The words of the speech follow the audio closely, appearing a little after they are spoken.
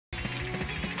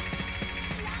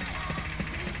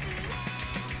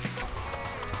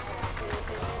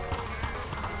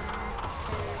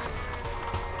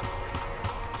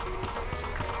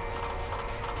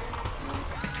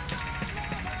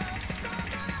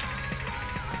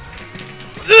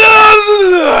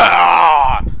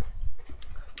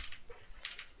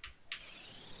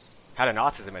Had an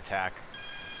autism attack.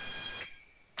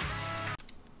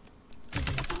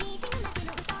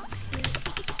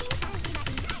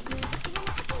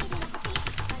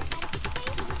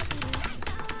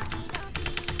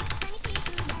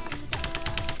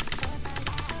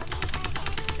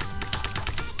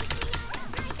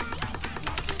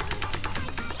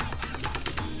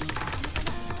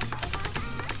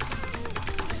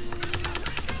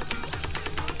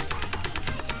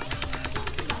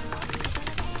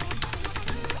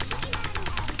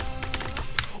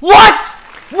 What?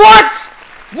 What?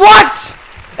 What?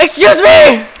 Excuse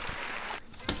me!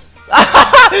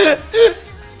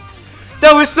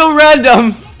 That was so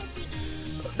random!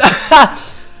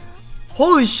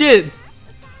 Holy shit!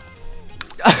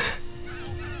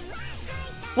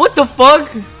 What the fuck?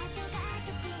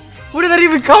 Where did that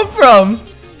even come from?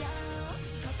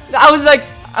 I was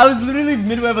literally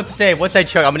midway about to say, once I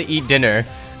choke, I'm gonna eat dinner.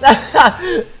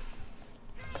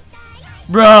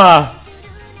 Bruh!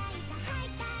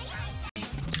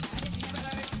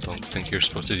 Don't think you're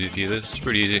supposed to do this. It's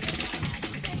pretty easy.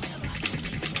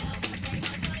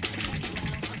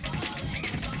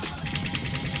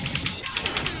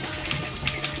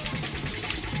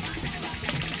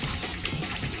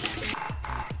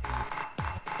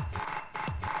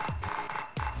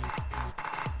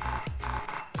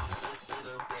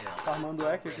 Tá armando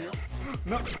hack aqui.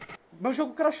 Não, meu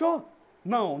jogo crashou.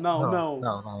 Não. Não,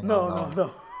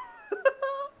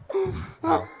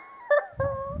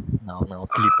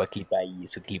 clipa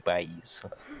isso.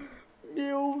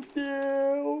 Meu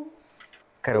Deus.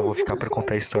 Cara, eu vou ficar pra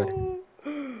contar a história.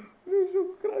 Meu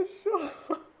jogo crashou.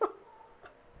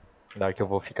 Na hora que eu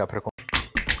vou ficar pra contar.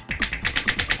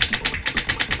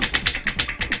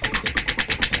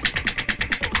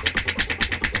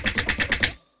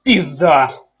 Pizda.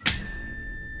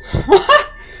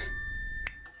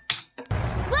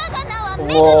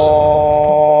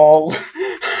 LOL.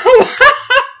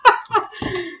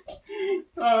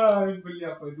 Ай,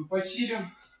 бля, пойду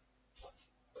почилим.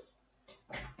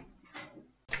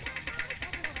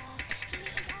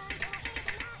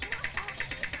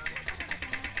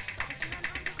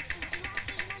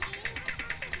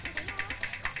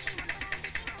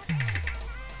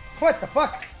 What the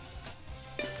fuck?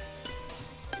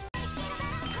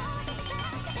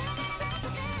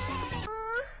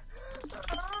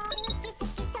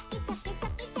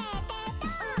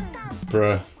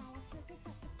 Bruh.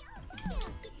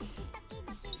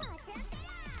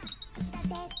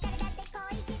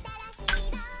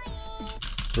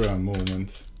 Bruh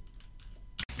moment.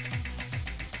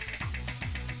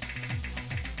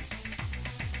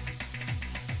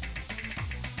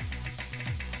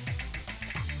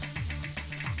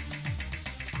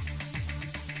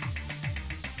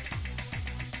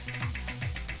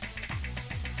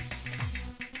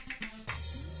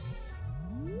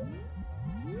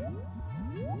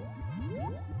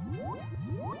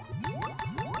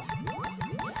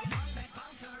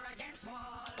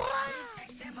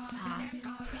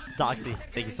 Doxy,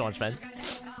 thank you so much, man.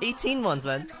 18 ones,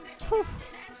 man. Whew.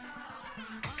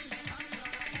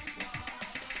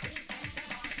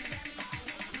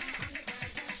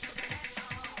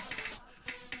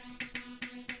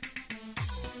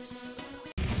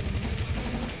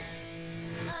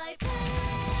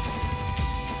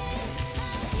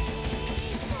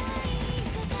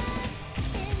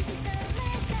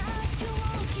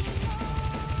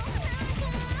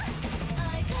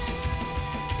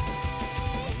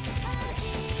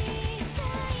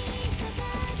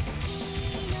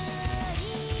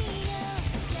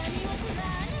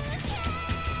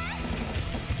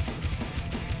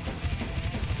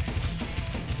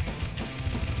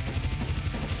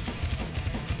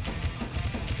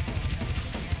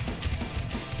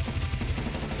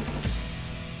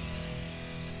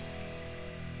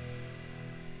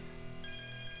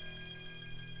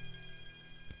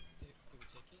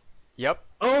 Yep.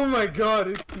 Oh my god,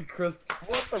 it's crust.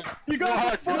 What the? You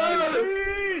guys are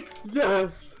finalists!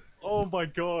 Yes! Oh my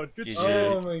god, good GG.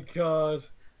 shit. Oh my god.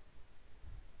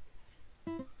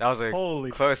 That was a Holy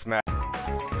close match.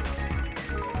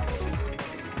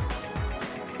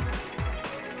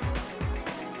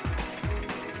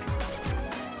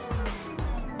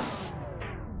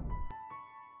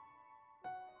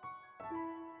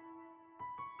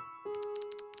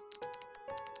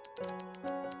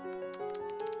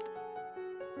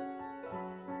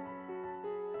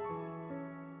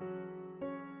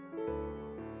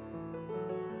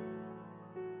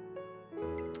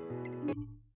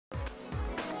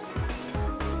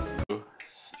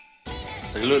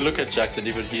 Like, look at Jack, that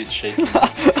even he is shaking.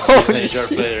 Holy He's our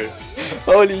shit. player.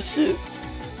 Holy shit.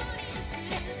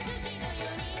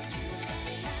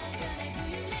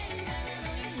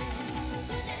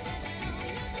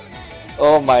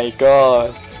 Oh my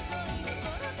god.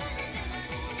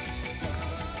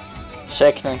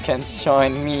 Checkman can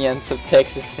join me and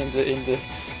Subtexas in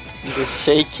the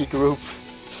shaky group.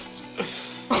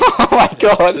 Oh my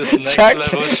god! This is next Chuck.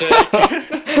 level shake.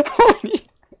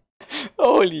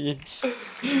 Holy. ち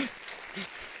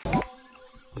ょ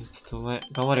っとお前、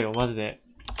頑張れよ、マジで。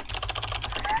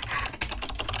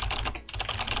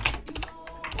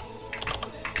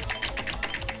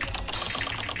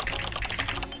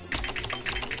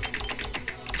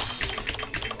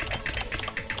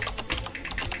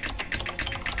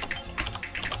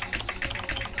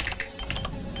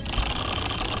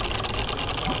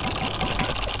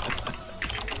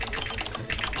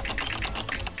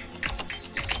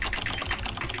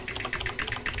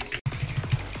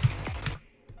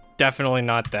Definitely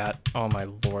not that. Oh my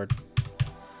lord.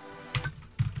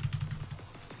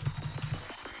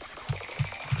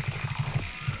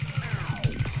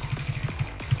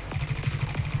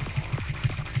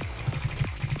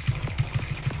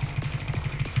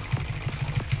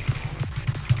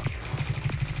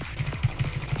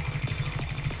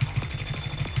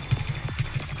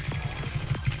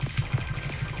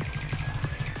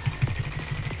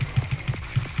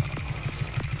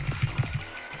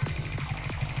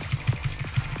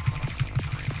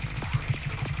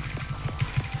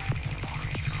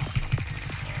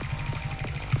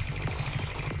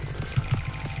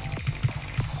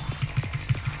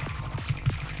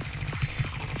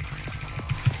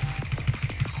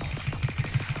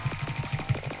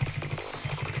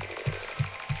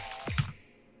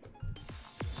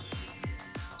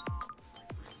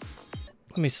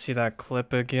 Let me see that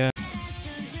clip again.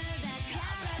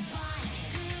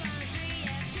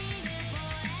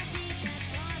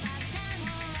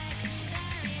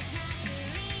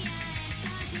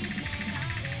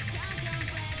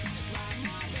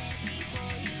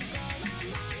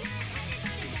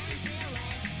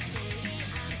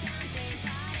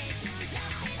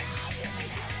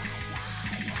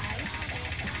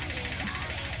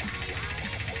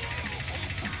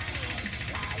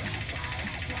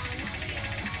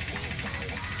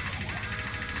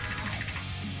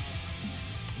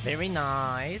 Very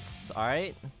nice. All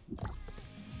right.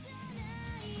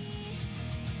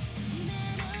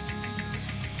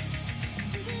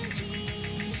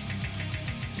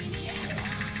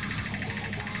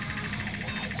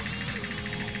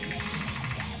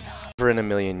 Never in a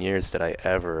million years did I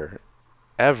ever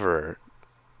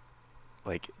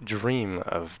like dream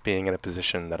of being in a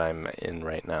position that I'm in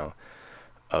right now,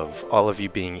 of all of you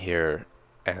being here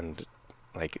and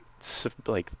like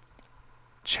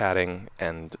chatting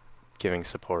and giving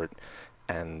support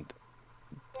and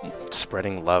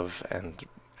spreading love and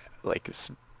like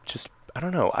just I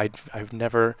don't know, I've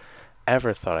never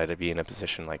ever thought I'd be in a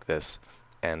position like this,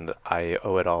 and I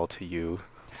owe it all to you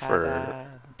for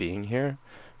being here,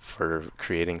 for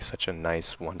creating such a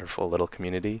nice, wonderful little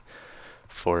community,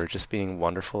 for just being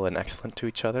wonderful and excellent to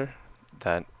each other.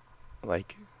 That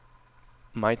like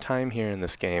my time here in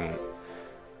this game,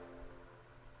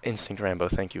 Instinct Rambo,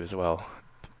 thank you as well.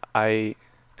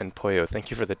 And Poyo,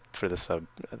 thank you for the sub,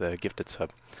 the gifted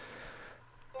sub.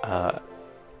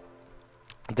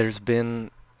 There's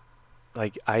been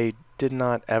like I did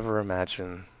not ever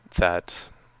imagine that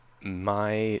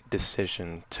my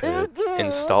decision to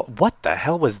install what the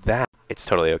hell was that? It's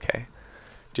totally okay.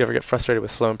 Do you ever get frustrated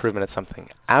with slow improvement at something?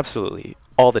 Absolutely,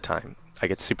 all the time. I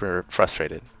get super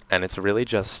frustrated, and it's really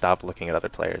just stop looking at other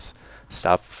players.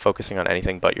 Stop focusing on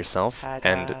anything but yourself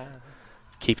and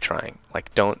keep trying.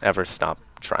 Like, don't ever stop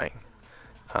trying.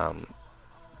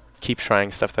 Keep trying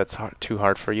stuff that's too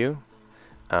hard for you,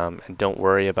 and don't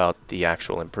worry about the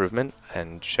actual improvement,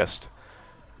 and just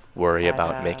worry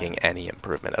about making any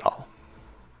improvement at all.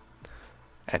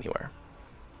 Anywhere.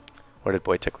 Where did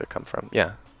Boy Tickler come from?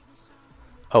 Yeah.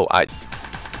 Oh,